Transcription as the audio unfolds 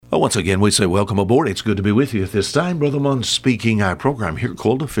Well, once again, we say welcome aboard. It's good to be with you at this time. Brother Munn speaking. Our program here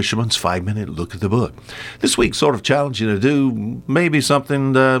called A Fisherman's 5-Minute Look at the Book. This week, sort of challenge you to do maybe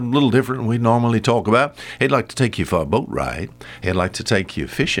something a little different than we normally talk about. I'd like to take you for a boat ride. I'd like to take you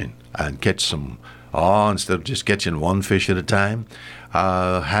fishing and catch some, instead of just catching one fish at a time.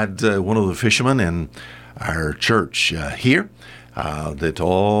 Had one of the fishermen in our church here.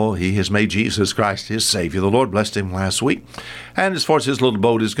 He has made Jesus Christ his Savior. The Lord blessed him last week. And as far as his little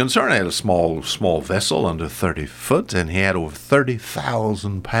boat is concerned, he had a small vessel under 30 foot, and he had over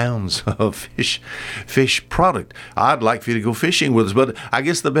 30,000 pounds of fish product. I'd like for you to go fishing with us, but I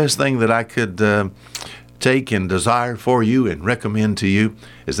guess the best thing that I could take and desire for you and recommend to you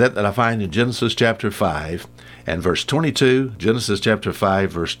is that I find in Genesis chapter 5 and verse 22, Genesis chapter 5,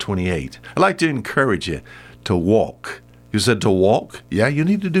 verse 28. I'd like to encourage you to walk. You said to walk? Yeah, you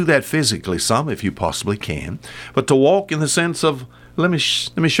need to do that physically some if you possibly can. But to walk in the sense of, let me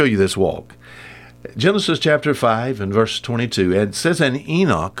show you this walk. Genesis chapter 5 and verse 22, it says, and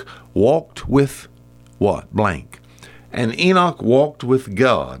Enoch walked with what? Blank. And Enoch walked with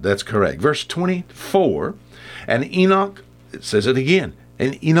God. That's correct. Verse 24, and Enoch, it says it again,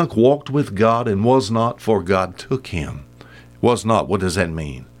 and Enoch walked with God and was not, for God took him. Was not. What does that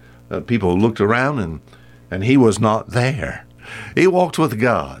mean? People looked around and he was not there. He walked with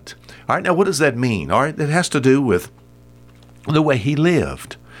God. All right, now what does that mean? All right, that has to do with the way he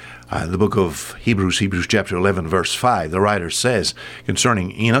lived. The book of Hebrews chapter 11, verse 5, the writer says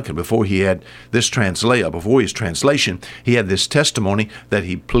concerning Enoch, and before his translation, he had this testimony that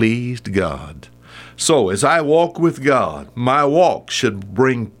he pleased God. So, as I walk with God, my walk should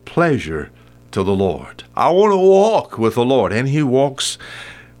bring pleasure to the Lord. I want to walk with the Lord, and he walks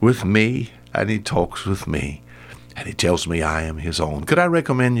with me, and he talks with me, and he tells me I am his own. Could I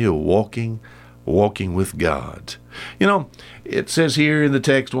recommend you walking with God? You know, it says here in the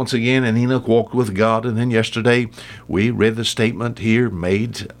text once again, and Enoch walked with God, and then yesterday we read the statement here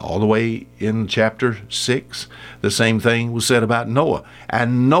made all the way in chapter 6. The same thing was said about Noah,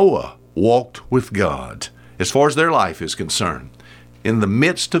 and Noah walked with God as far as their life is concerned. In the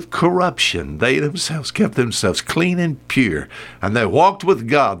midst of corruption, they themselves kept themselves clean and pure, and they walked with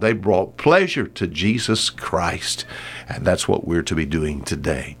God. They brought pleasure to Jesus Christ, and that's what we're to be doing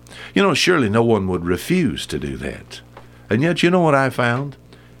today. You know, surely no one would refuse to do that. And yet, you know what I found?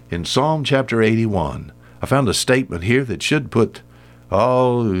 In Psalm chapter 81, I found a statement here that should put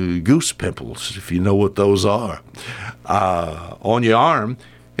goose pimples, if you know what those are, on your arm.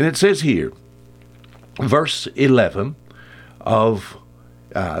 And it says here, verse 11, of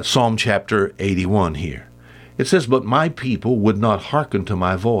Psalm chapter 81 here. It says, but my people would not hearken to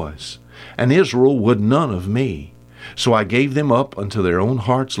my voice, and Israel would none of me. So I gave them up unto their own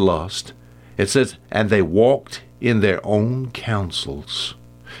heart's lust. It says, and they walked in their own counsels.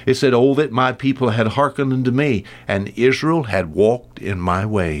 It said, oh, that my people had hearkened unto me, and Israel had walked in my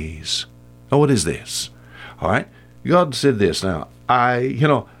ways. Now, what is this? All right, God said this. Now, I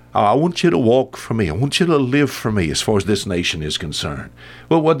want you to walk for me. I want you to live for me as far as this nation is concerned.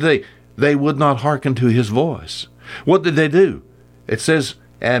 Well, what did they would not hearken to his voice. What did they do? It says,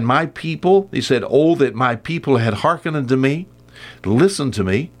 and my people, he said, oh, that my people had hearkened unto me, listened to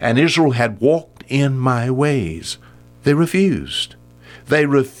me, and Israel had walked in my ways. They refused. They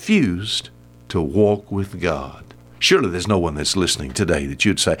refused to walk with God. Surely there's no one that's listening today that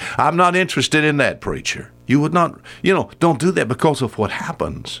you'd say, I'm not interested in that, preacher. You would not, don't do that because of what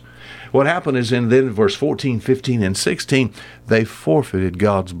happens. What happened is in then verse 14, 15, and 16, they forfeited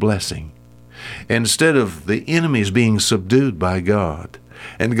God's blessing. Instead of the enemies being subdued by God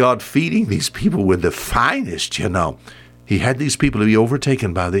and God feeding these people with the finest, he had these people to be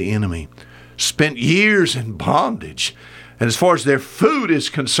overtaken by the enemy, spent years in bondage. And as far as their food is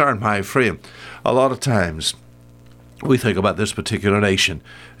concerned, my friend, a lot of times we think about this particular nation.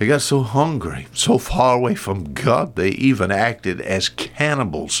 They got so hungry, so far away from God, they even acted as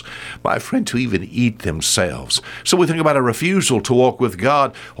cannibals, my friend, to even eat themselves. So we think about a refusal to walk with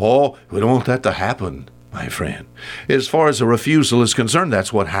God. Oh, we don't want that to happen, my friend. As far as a refusal is concerned,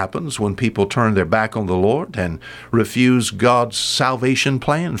 that's what happens when people turn their back on the Lord and refuse God's salvation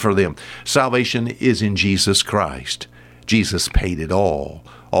plan for them. Salvation is in Jesus Christ. Jesus paid it all.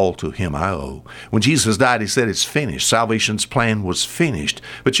 All to him I owe. When Jesus died, he said it's finished. Salvation's plan was finished.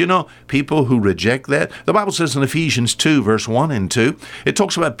 But people who reject that, the Bible says in Ephesians 2, verse 1 and 2, it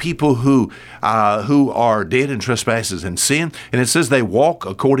talks about people who are dead in trespasses and sin, and it says they walk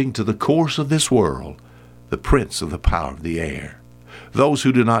according to the course of this world, the prince of the power of the air. Those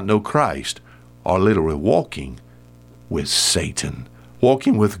who do not know Christ are literally walking with Satan,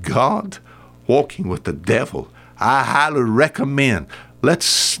 walking with God, walking with the devil. I highly recommend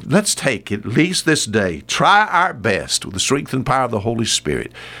let's take at least this day, try our best with the strength and power of the Holy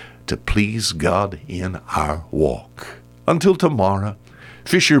Spirit to please God in our walk. Until tomorrow,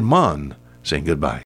 Fisherman saying goodbye.